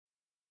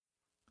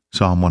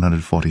Psalm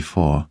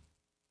 144.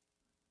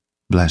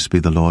 Blessed be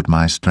the Lord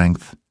my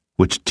strength,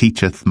 which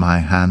teacheth my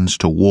hands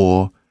to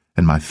war,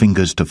 and my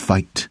fingers to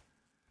fight.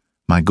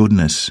 My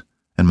goodness,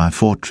 and my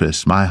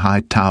fortress, my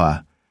high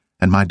tower,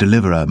 and my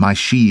deliverer, my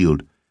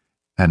shield,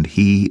 and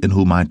he in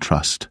whom I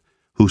trust,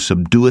 who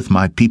subdueth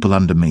my people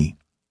under me.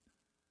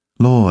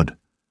 Lord,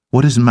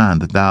 what is man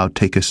that thou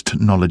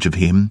takest knowledge of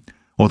him,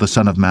 or the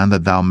son of man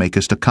that thou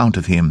makest account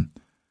of him?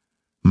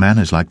 Man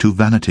is like to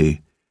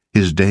vanity,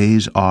 his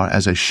days are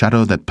as a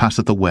shadow that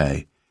passeth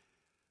away.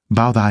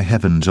 Bow thy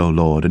heavens, O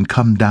Lord, and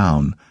come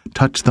down,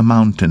 touch the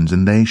mountains,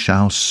 and they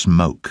shall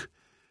smoke.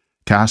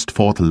 Cast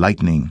forth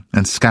lightning,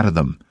 and scatter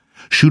them.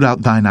 Shoot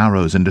out thine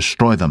arrows, and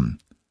destroy them.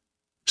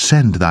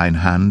 Send thine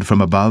hand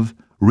from above,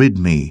 rid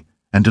me,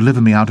 and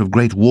deliver me out of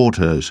great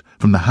waters,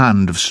 from the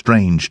hand of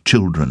strange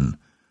children,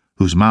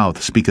 whose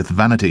mouth speaketh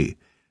vanity,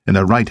 and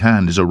their right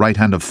hand is a right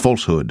hand of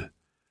falsehood.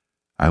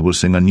 I will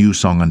sing a new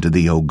song unto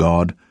thee, O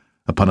God,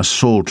 upon a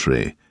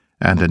psaltery,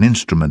 and an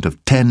instrument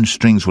of 10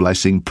 strings will I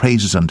sing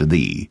praises unto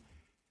thee.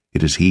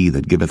 It is he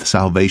that giveth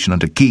salvation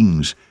unto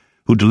kings,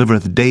 who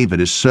delivereth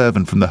David his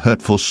servant from the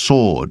hurtful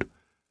sword.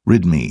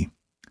 Rid me,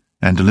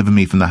 and deliver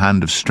me from the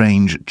hand of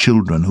strange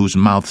children, whose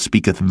mouth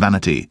speaketh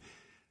vanity,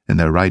 and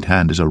their right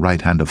hand is a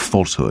right hand of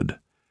falsehood,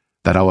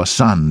 that our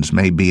sons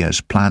may be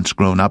as plants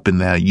grown up in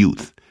their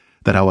youth,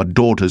 that our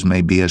daughters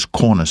may be as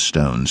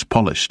cornerstones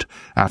polished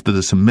after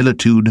the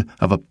similitude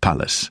of a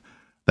palace,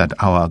 that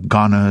our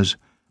garners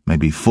may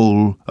be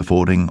full,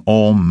 affording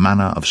all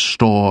manner of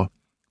store,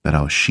 that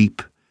our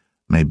sheep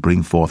may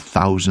bring forth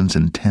thousands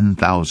and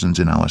 10,000s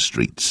in our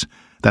streets,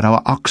 that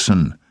our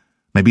oxen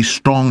may be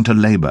strong to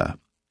labor,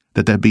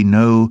 that there be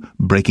no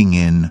breaking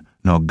in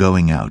nor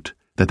going out,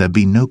 that there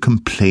be no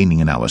complaining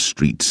in our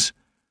streets.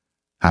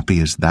 Happy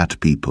is that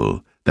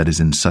people that is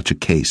in such a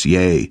case,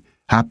 yea,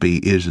 happy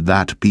is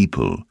that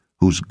people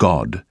whose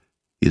God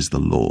is the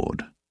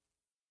Lord.